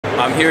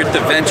I'm here at the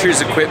Ventures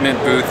Equipment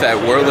booth at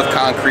World of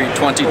Concrete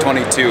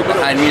 2022.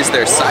 Behind me is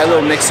their silo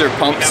mixer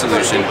pump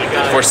solution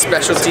for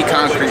specialty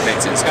concrete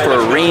mixes for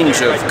a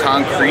range of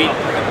concrete.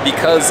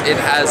 Because it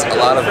has a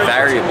lot of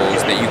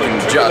variables that you can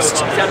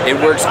adjust, it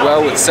works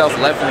well with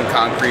self-leveling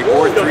concrete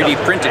or 3D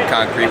printed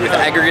concrete with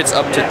aggregates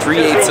up to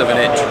 3/8 of an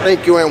inch.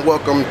 Thank you and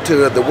welcome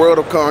to the World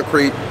of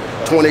Concrete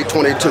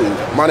 2022.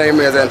 My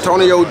name is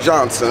Antonio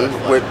Johnson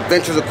with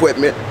Ventures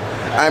Equipment.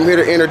 I'm here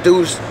to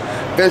introduce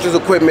Ventures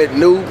Equipment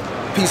new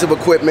piece of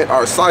equipment,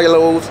 our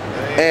silos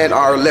and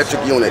our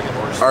electric unit.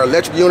 Our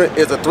electric unit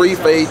is a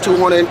 3-phase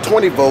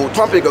 220 volt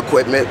pumping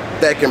equipment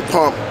that can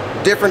pump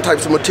different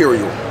types of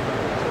material,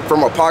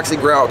 from epoxy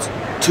grouts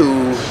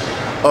to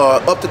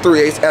up to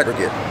 3/8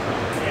 aggregate.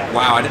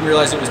 Wow, I didn't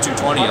realize it was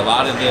 220. A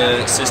lot of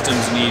the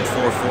systems need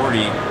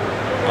 440.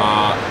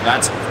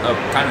 That's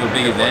kind of a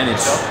big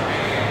advantage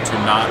to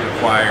not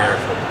require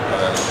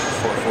a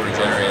 440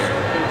 generator.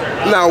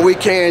 Now we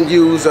can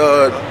use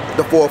the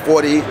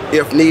 440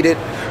 if needed.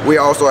 We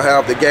also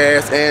have the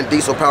gas and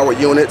diesel power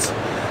units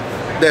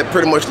that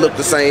pretty much look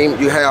the same.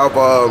 You have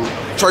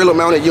trailer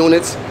mounted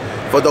units.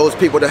 For those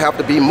people that have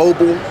to be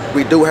mobile,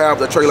 we do have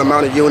the trailer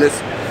mounted units.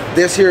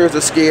 This here is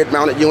a skid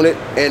mounted unit,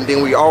 and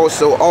then we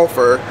also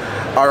offer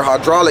our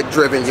hydraulic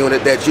driven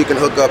unit that you can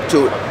hook up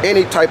to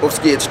any type of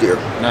skid steer.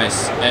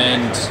 Nice.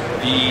 And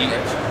the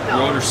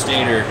rotor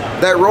stator?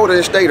 That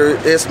rotor stator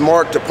is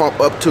marked to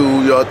pump up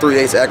to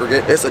 3/8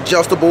 aggregate. It's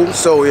adjustable,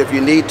 so if you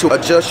need to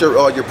adjust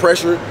your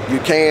pressure, you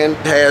can.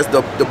 It has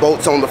the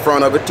bolts on the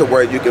front of it to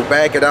where you can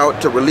back it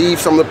out to relieve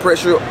some of the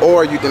pressure,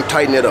 or you can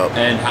tighten it up.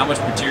 And how much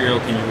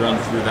material can you run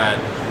through that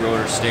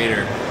rotor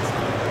stator?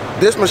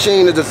 This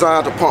machine is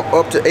designed to pump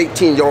up to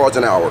 18 yards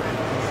an hour.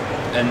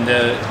 And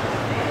the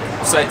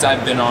sites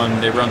I've been on,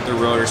 they run through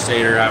rotor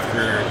stator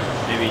after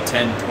maybe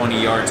 10,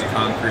 20 yards of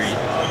concrete.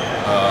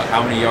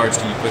 How many yards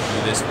can you put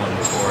through this one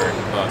before it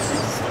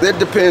busts? That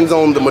depends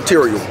on the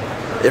material.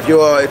 If you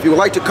would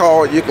like to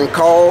call, you can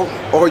call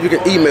or you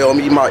can email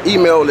me. My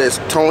email is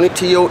Tony,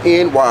 Tony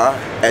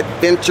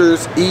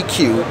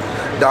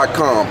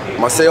 @ventureseq.com.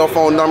 My cell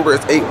phone number is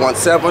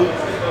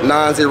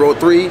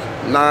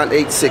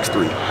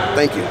 817-903-9863.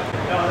 Thank you.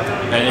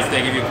 And if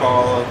they give you a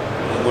call,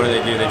 what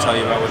do? They tell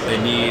you about what they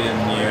need,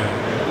 and you...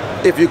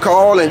 If you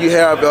call and you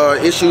have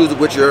issues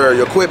with your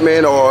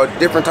equipment or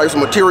different types of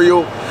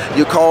material,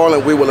 you call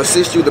and we will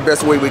assist you the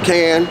best way we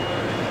can,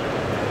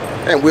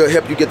 and we'll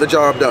help you get the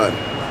job done.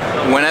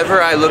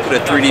 Whenever I look at a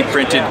 3D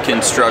printed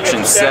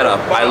construction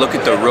setup, I look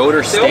at the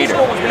rotor stator.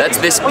 That's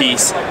this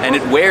piece, and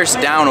it wears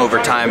down over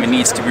time and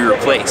needs to be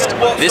replaced.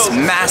 This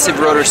massive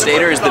rotor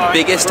stator is the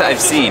biggest I've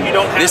seen.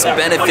 This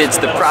benefits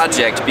the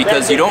project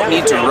because you don't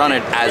need to run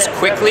it as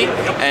quickly,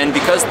 and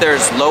because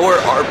there's lower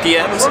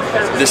RPMs,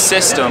 the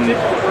system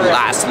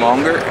lasts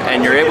longer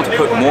and you're able to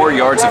put more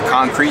yards of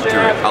concrete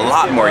through it, a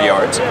lot more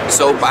yards.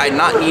 So by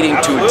not needing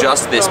to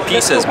adjust this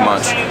piece as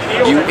much,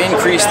 you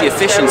increase the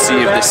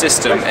efficiency of the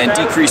system and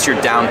decrease your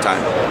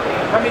downtime.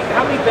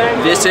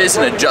 This is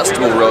an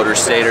adjustable rotor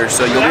stator,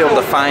 so you'll be able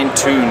to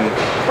fine-tune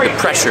the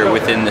pressure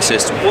within the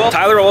system.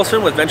 Tyler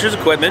Olson with Ventures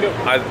Equipment.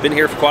 I've been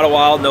here for quite a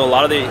while, know a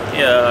lot of the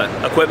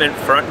equipment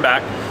front and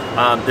back.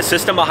 The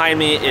system behind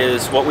me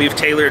is what we've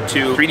tailored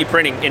to 3D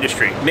printing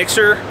industry.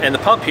 Mixer and the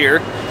pump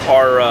here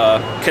are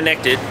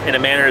connected in a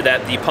manner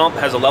that the pump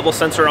has a level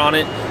sensor on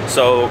it,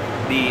 so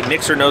the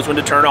mixer knows when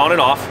to turn on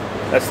and off.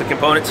 That's the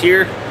components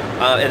here.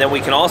 And then we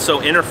can also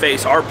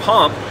interface our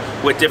pump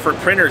with different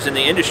printers in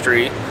the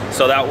industry,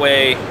 so that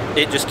way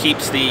it just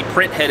keeps the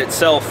print head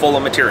itself full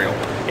of material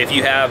if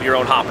you have your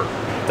own hopper.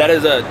 That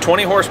is a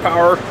 20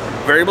 horsepower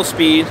variable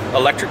speed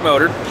electric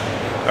motor,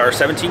 or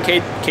 17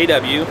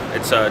 kW.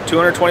 It's a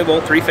 220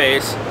 volt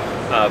 3-phase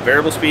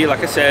variable speed.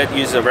 Like I said,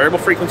 uses a variable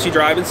frequency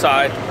drive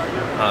inside,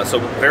 so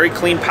very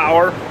clean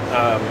power.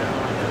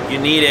 You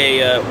need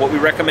a what we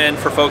recommend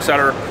for folks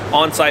that are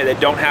on site that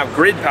don't have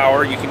grid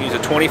power, you can use a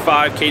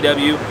 25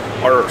 kW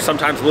or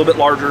sometimes a little bit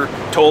larger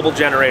towable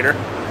generator.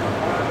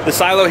 The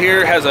silo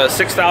here has a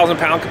 6,000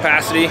 pound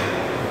capacity.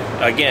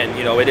 Again,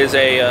 you know, it is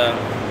a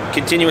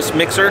continuous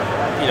mixer,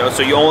 you know,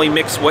 so you only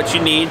mix what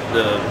you need.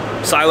 The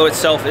silo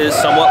itself is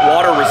somewhat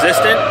water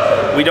resistant.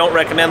 We don't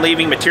recommend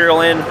leaving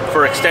material in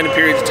for extended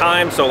periods of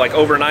time, so like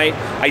overnight.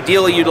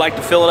 Ideally, you'd like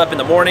to fill it up in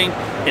the morning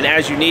and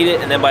as you need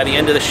it, and then by the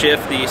end of the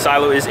shift, the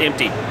silo is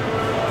empty.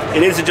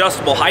 It is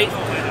adjustable height,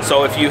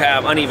 so if you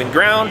have uneven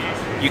ground,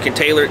 you can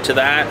tailor it to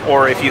that,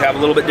 or if you have a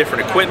little bit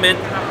different equipment,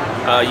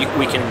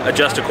 we can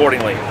adjust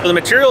accordingly. So the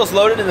material is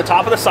loaded in the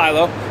top of the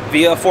silo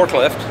via a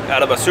forklift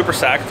out of a super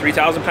sack,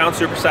 3,000 pound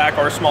super sack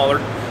or smaller,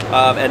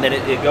 and then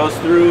it goes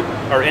through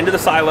or into the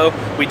silo.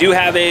 We do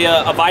have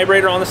a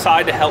vibrator on the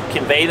side to help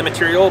convey the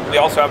material. We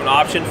also have an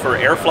option for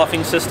air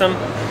fluffing system.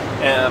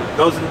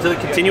 Goes into the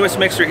continuous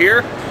mixer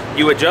here.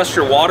 You adjust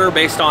your water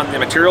based on the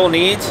material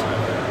needs.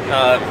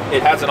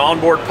 It has an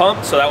onboard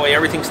pump, so that way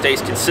everything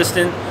stays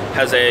consistent.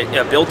 Has a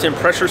built-in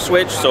pressure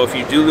switch, so if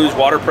you do lose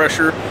water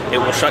pressure, it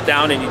will shut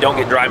down and you don't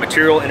get dry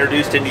material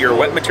introduced into your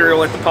wet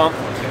material at the pump.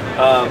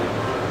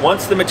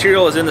 Once the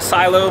material is in the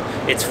silo,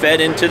 it's fed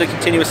into the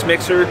continuous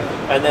mixer,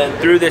 and then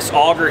through this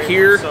auger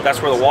here,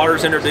 that's where the water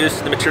is introduced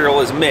and the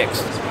material is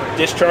mixed.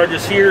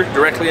 Discharges here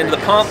directly into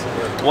the pump.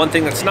 One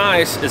thing that's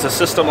nice is a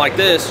system like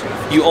this,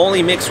 you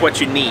only mix what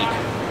you need.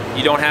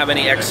 You don't have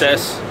any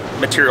excess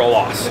material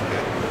loss.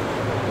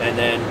 And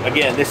then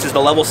again, this is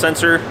the level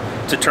sensor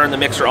to turn the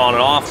mixer on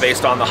and off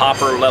based on the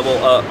hopper level,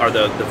 or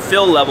the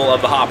fill level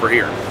of the hopper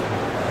here.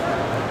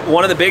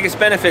 One of the biggest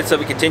benefits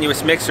of a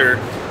continuous mixer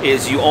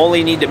is you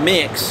only need to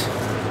mix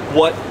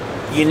what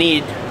you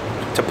need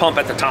to pump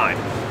at the time.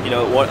 You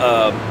know,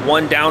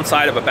 one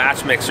downside of a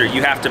batch mixer,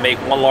 you have to make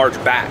one large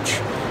batch.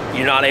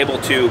 You're not able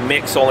to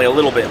mix only a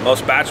little bit.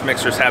 Most batch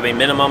mixers have a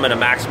minimum and a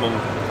maximum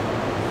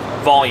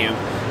volume,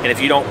 and if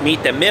you don't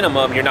meet the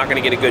minimum, you're not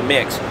going to get a good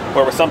mix.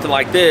 Where with something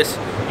like this,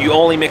 you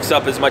only mix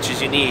up as much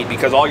as you need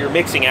because all your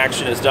mixing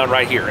action is done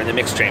right here in the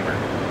mix chamber.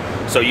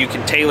 So you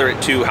can tailor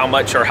it to how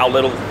much or how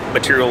little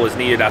material is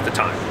needed at the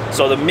time.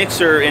 So the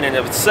mixer in and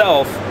of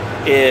itself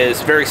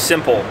is very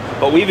simple,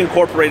 but we've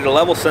incorporated a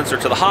level sensor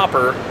to the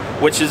hopper,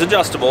 which is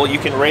adjustable. You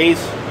can raise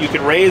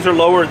or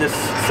lower this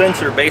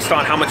sensor based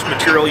on how much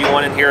material you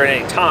want in here at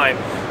any time,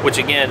 which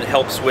again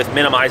helps with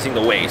minimizing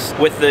the waste.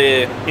 With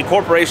the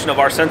incorporation of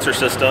our sensor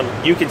system,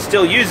 you can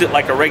still use it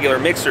like a regular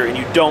mixer and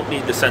you don't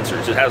need the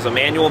sensors. It has a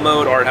manual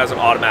mode or it has an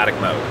automatic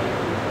mode.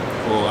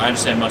 Cool, I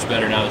understand much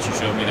better now that you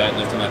showed me that,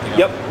 lifting that thing up.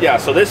 Yep, yeah,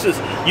 so this is,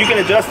 you can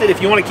adjust it if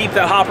you want to keep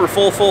that hopper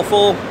full,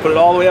 put it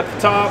all the way up the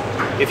top.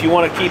 If you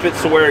want to keep it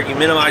so where you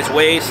minimize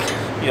waste,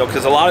 you know,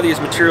 because a lot of these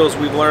materials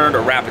we've learned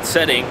are rapid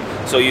setting,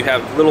 so you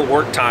have little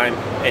work time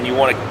and you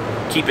want to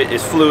keep it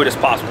as fluid as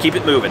possible, keep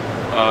it moving.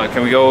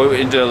 Can we go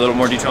into a little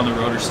more detail on the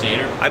rotor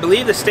stator? I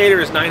believe the stator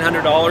is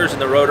 $900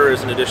 and the rotor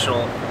is an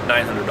additional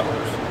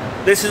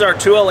 $900. This is our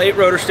 2L8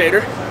 rotor stator.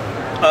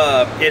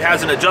 It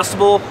has an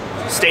adjustable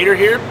stator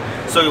here.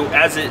 So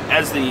as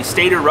the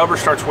stator rubber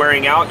starts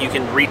wearing out, you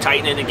can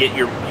retighten it and get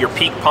your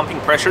peak pumping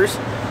pressures.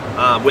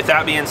 With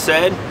that being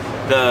said,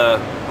 the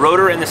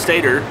rotor and the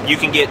stator, you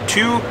can get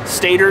 2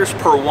 stators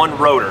per 1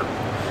 rotor.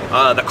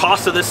 The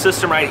cost of this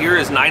system right here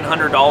is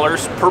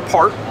 $900 per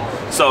part.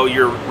 So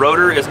your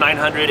rotor is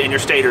 $900 and your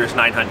stator is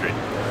 $900.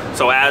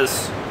 So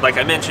like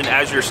I mentioned,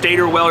 as your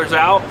stator wears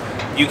out,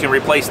 you can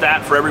replace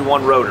that for every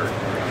 1 rotor.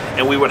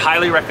 And we would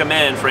highly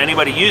recommend for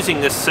anybody using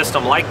this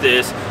system like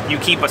this, you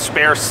keep a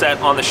spare set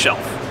on the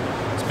shelf.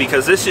 It's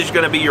because this is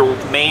going to be your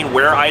main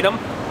wear item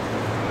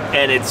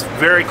and it's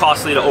very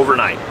costly to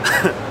overnight.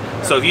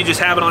 So if you just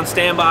have it on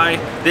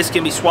standby, this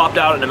can be swapped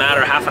out in a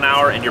matter of half an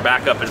hour and you're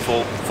back up in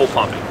full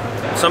pumping.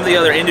 Some of the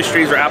other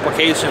industries or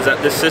applications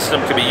that this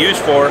system could be used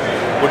for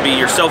would be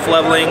your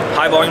self-leveling,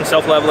 high volume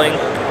self-leveling,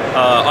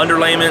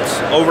 underlayments,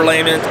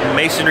 overlayments,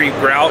 masonry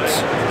grouts,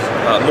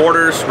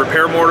 mortars,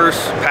 repair mortars,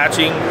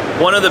 patching.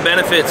 One of the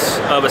benefits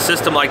of a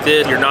system like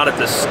this, you're not at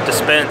the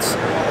dispense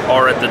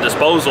or at the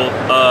disposal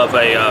of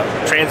a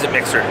transit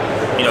mixer.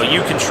 You know,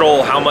 you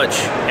control how much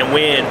and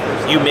when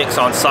you mix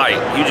on site.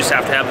 You just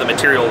have to have the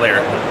material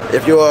there.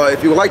 If you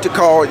would like to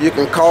call, you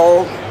can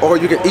call or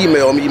you can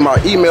email me. My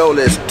email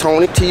is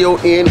Tony,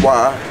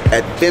 T-O-N-Y,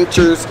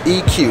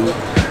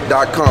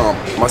 @ventureseq.com.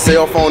 My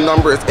cell phone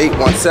number is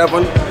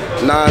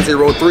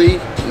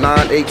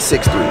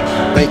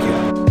 817-903-9863. Thank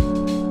you.